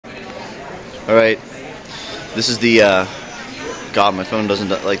Alright, this is the, God, my phone doesn't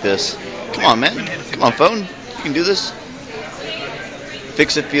like this. Come on, man. Come on, phone. You can do this.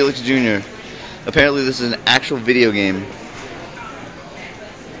 Fix-it-Felix Jr. Apparently this is an actual video game.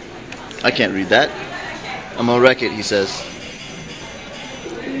 I can't read that. I'm gonna wreck it, he says.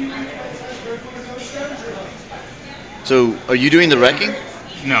 So, are you doing the wrecking?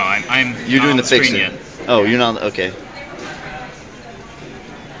 No, I'm You're doing the fixing fixing. Oh, you're not, okay.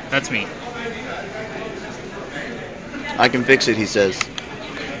 That's me. I can fix it, he says.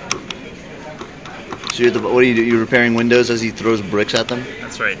 So what do you do? You're repairing windows as he throws bricks at them?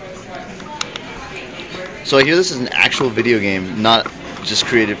 That's right. So I hear this is an actual video game, not just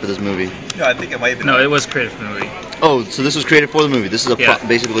created for this movie. No, I think it might have been. No, it was created for the movie. Oh, so this was created for the movie. This is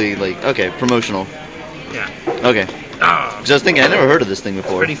basically like, okay, promotional. Yeah. Okay. Because I was thinking, I never heard of this thing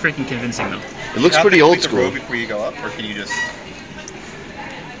before. Pretty freaking convincing, though. It looks pretty old school. The road before you go up, or can you just?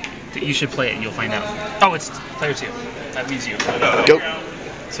 You should play it and you'll find out. Oh, it's player 2. That means you. Go.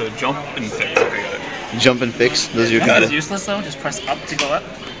 So jump and fix. Okay, got it. Jump and fix. Those are your Jump kind is useless though. Just press up to go up.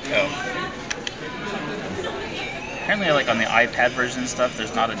 Oh. Apparently, like on the iPad version and stuff,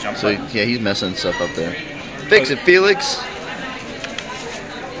 there's not a jump button. Yeah, he's messing stuff up there. Fix it, Felix.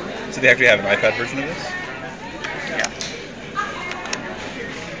 So they actually have an iPad version of this? Yeah.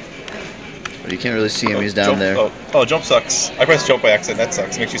 But you can't really see him. He's down there. Oh, jump sucks. I pressed jump by accident. That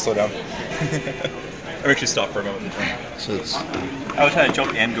sucks. It makes you slow down. Or makes you stop for a moment. So it's. I was trying to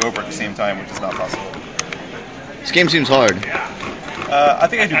jump and go over at the same time, which is not possible. This game seems hard. I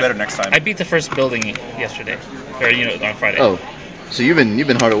think I do better next time. I beat the first building yesterday, or on Friday. Oh, so you've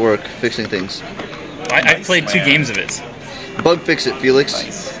been hard at work fixing things. I played 2 games of it. Bug fix it, Felix.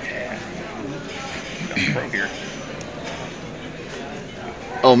 Nice. Pro here.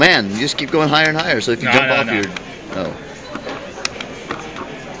 Oh man, you just keep going higher and higher. So if you jump off your,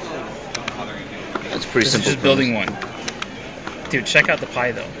 that's pretty simple. Just building one. Dude, check out the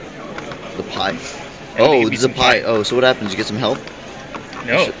pie though. The pie. Oh, there's a pie. Oh, so what happens? You get some help?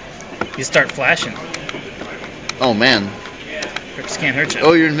 No. You start flashing. Oh man. Bricks can't hurt you.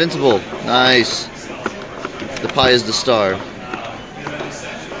 Oh, you're invincible. Nice. The pie is the star.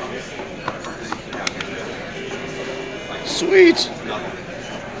 Sweet.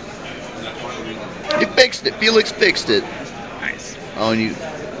 You fixed it. Felix fixed it. Nice.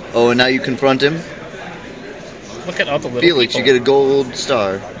 Oh, and now you confront him. Look at all the little Felix, people. you get a gold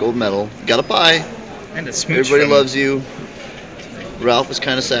star, gold medal. You got a pie. And a smooch. Everybody loves you. Ralph is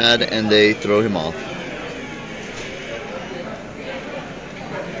kind of sad, and they throw him off.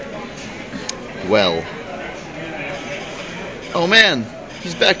 Well. Oh man,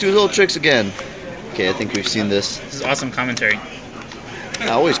 he's back to his old tricks again. Okay, I think we've seen this. This is awesome commentary. I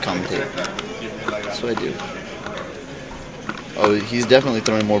always commentate. That's what I do. Oh, he's definitely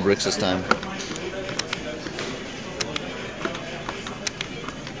throwing more bricks this time.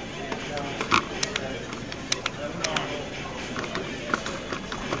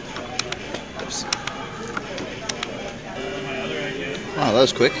 Oops. Wow, that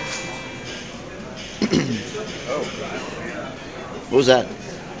was quick. What was that?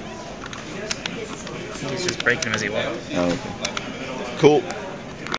 He's just breaking them as he walks. Oh, okay. Cool.